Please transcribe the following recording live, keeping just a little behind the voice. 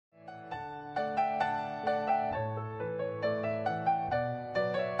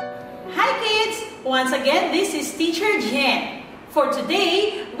Hi kids! Once again, this is Teacher Jen. For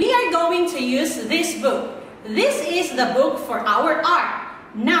today, we are going to use this book. This is the book for our art.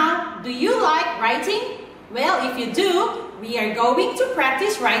 Now, do you like writing? Well, if you do, we are going to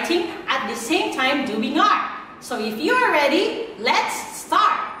practice writing at the same time doing art. So if you are ready, let's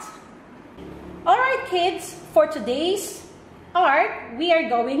start! Alright kids, for today's art, we are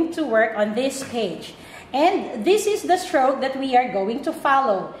going to work on this page. And this is the stroke that we are going to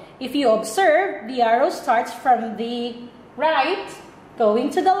follow. If you observe, the arrow starts from the right, going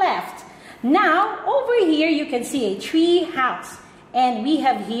to the left. Now, over here, you can see a tree house. And we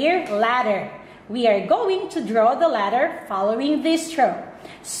have here ladder. We are going to draw the ladder following this stroke.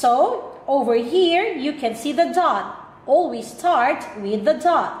 So, over here, you can see the dot. Always start with the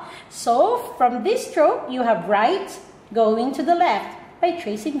dot. So, from this stroke, you have right going to the left by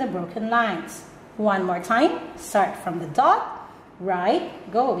tracing the broken lines. One more time, start from the dot, right,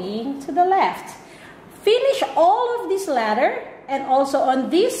 going to the left. Finish all of this ladder and also on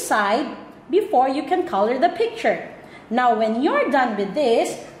this side before you can color the picture. Now, when you're done with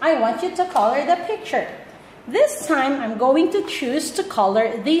this, I want you to color the picture. This time, I'm going to choose to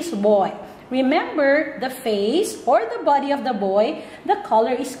color this boy. Remember, the face or the body of the boy, the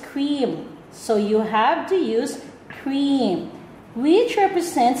color is cream. So you have to use cream, which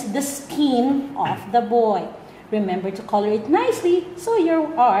represents the skin of the boy. Remember to color it nicely so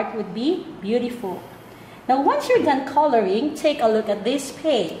your art would be beautiful. Now, once you're done coloring, take a look at this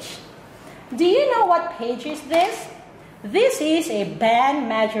page. Do you know what page is this? This is a band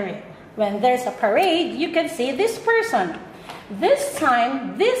measuring. When there's a parade, you can see this person. This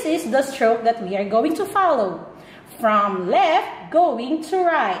time, this is the stroke that we are going to follow. From left, going to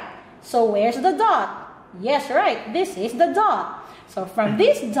right. So where's the dot? Yes, right, this is the dot. So from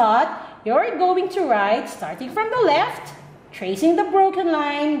this dot, you're going to write, starting from the left, tracing the broken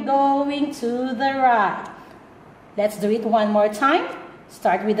line, going to the right. Let's do it one more time.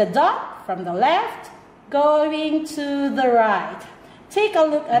 Start with the dot, from the left, going to the right. Take a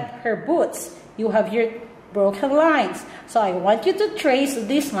look at her boots. You have your broken lines. So I want you to trace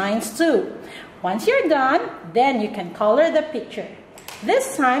these lines too. Once you're done, then you can color the picture.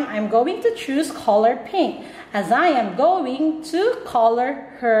 This time, I'm going to choose color pink, as I am going to color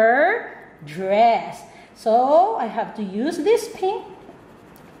her dress. So, I have to use this pink,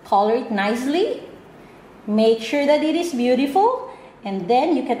 color it nicely, make sure that it is beautiful, and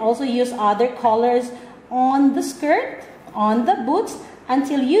then you can also use other colors on the skirt, on the boots,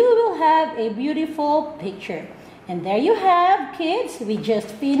 until you will have a beautiful picture. And there you have, kids, we just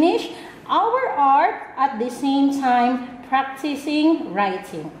finished our art at the same time practicing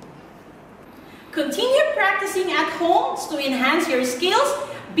writing. Continue practicing at home to enhance your skills.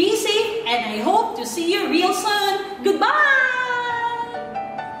 Be safe, and I hope to see you real soon. Goodbye!